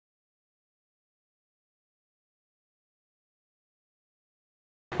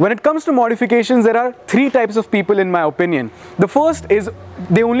When it comes to modifications, there are three types of people in my opinion. The first is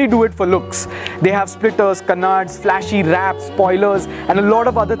they only do it for looks. They have splitters, canards, flashy wraps, spoilers and a lot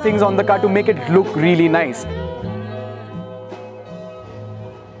of other things on the car to make it look really nice.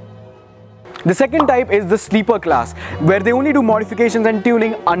 The second type is the sleeper class, where they only do modifications and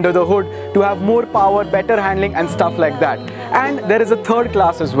tuning under the hood to have more power, better handling and stuff like that. And there is a third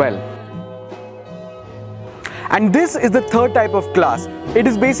class as well. And this is the third type of class. It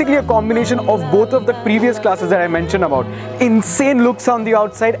is basically a combination of both of the previous classes that I mentioned about. Insane looks on the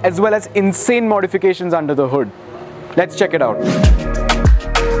outside as well as insane modifications under the hood. Let's check it out.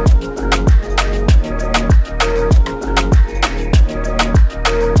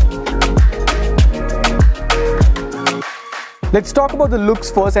 Let's talk about the looks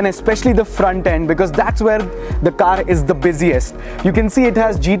first, and especially the front end, because that's where the car is the busiest. You can see it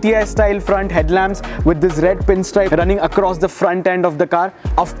has GTI style front headlamps with this red pinstripe running across the front end of the car.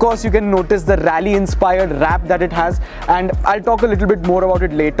 Of course, you can notice the rally inspired wrap that it has, and I'll talk a little bit more about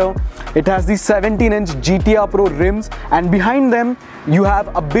it later. It has these 17-inch GTR Pro rims, and behind them you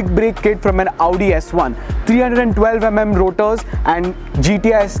have a big brake kit from an Audi S1, 312mm rotors and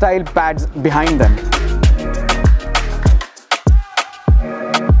GTI style pads behind them.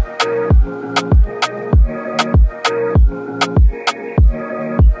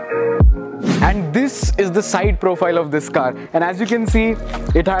 And this is the side profile of this car, and as you can see,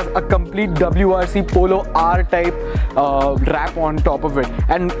 it has a complete WRC Polo R type wrap on top of it.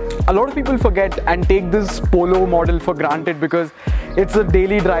 And a lot of people forget and take this Polo model for granted because it's a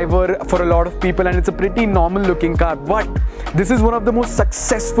daily driver for a lot of people and it's a pretty normal looking car, but this is one of the most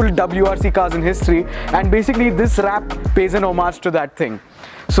successful WRC cars in history, and basically this wrap pays an homage to that thing.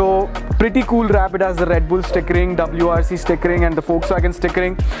 So pretty cool wrap. It has the Red Bull stickering, WRC stickering and the Volkswagen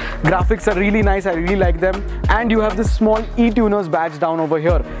stickering. Graphics are really nice, I really like them. And you have this small e-tuners badge down over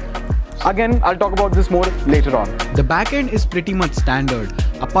here. Again, I'll talk about this more later on. The back end is pretty much standard,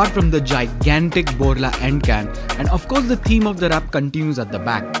 apart from the gigantic Borla end can, and of course the theme of the wrap continues at the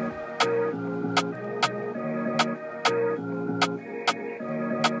back.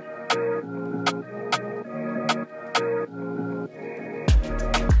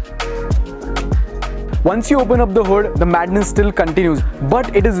 Once you open up the hood, the madness still continues,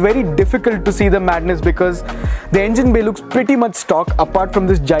 but it is very difficult to see the madness because the engine bay looks pretty much stock apart from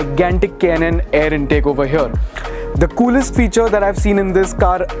this gigantic K&N air intake over here. The coolest feature that I've seen in this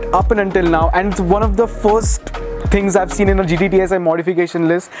car up and until now, and it's one of the first things I've seen in a GT TSI modification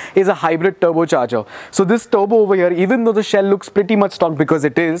list, is a hybrid turbocharger. So this turbo over here, even though the shell looks pretty much stock because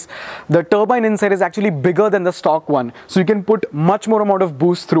it is, the turbine inside is actually bigger than the stock one, so you can put much more amount of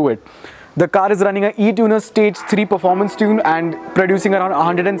boost through it. The car is running an e-tuner stage 3 performance tune and producing around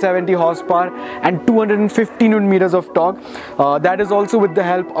 170 horsepower and 250 Newton meters of torque. That is also with the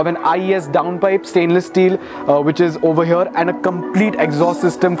help of an IES downpipe stainless steel, which is over here, and a complete exhaust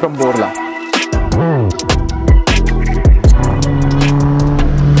system from Borla.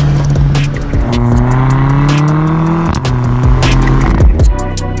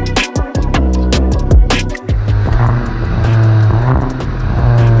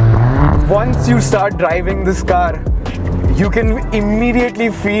 Once you start driving this car, you can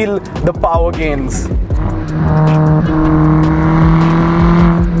immediately feel the power gains.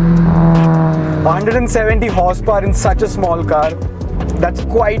 170 horsepower in such a small car, that's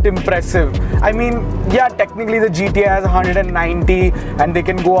quite impressive. I mean, yeah, technically the GTI has 190 and they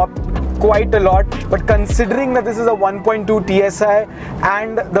can go up quite a lot, but considering that this is a 1.2 TSI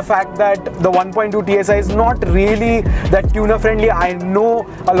and the fact that the 1.2 TSI is not really that tuner friendly, I know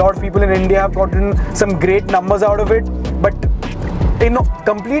a lot of people in India have gotten some great numbers out of it, but in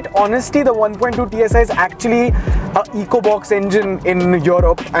complete honesty, the 1.2 TSI is actually an EcoBox engine in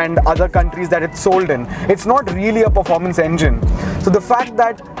Europe and other countries that it's sold in. It's not really a performance engine. So the fact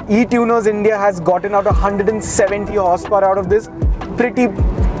that eTuners India has gotten out 170 horsepower out of this, pretty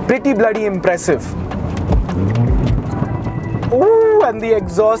bloody impressive. Ooh, and the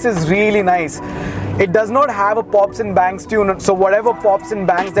exhaust is really nice. It does not have a pops and bangs tune, so whatever pops and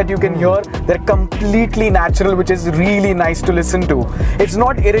bangs that you can hear, they're completely natural, which is really nice to listen to. It's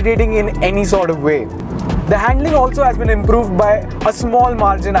not irritating in any sort of way. The handling also has been improved by a small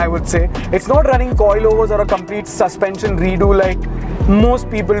margin, I would say. It's not running coilovers or a complete suspension redo like most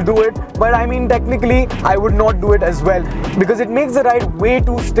people do it, but I mean technically I would not do it as well because it makes the ride way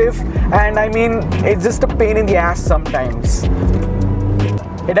too stiff, and I mean it's just a pain in the ass sometimes.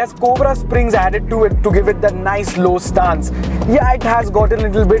 It has Cobra springs added to it to give it that nice low stance. Yeah, it has gotten a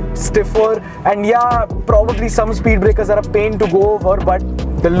little bit stiffer, and yeah, probably some speed breakers are a pain to go over, but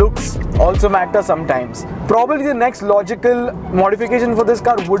The looks also matter sometimes. Probably the next logical modification for this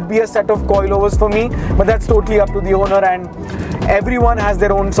car would be a set of coilovers for me, but that's totally up to the owner, and everyone has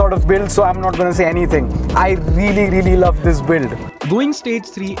their own sort of build, so I'm not going to say anything. I really love this build. Going stage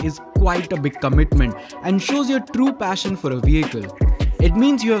 3 is quite a big commitment and shows your true passion for a vehicle. It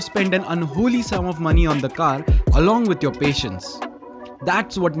means you have spent an unholy sum of money on the car along with your patience.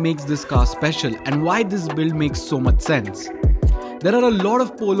 That's what makes this car special and why this build makes so much sense. There are a lot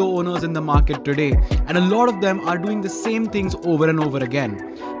of Polo owners in the market today, and a lot of them are doing the same things over and over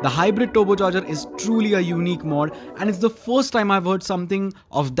again. The hybrid turbocharger is truly a unique mod, and it's the first time I've heard something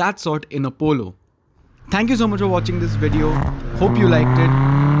of that sort in a Polo. Thank you so much for watching this video. Hope you liked it.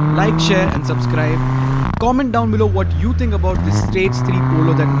 Like, share and subscribe. Comment down below what you think about this stage 3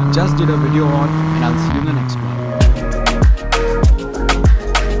 Polo that we just did a video on, and I'll see you in the next one.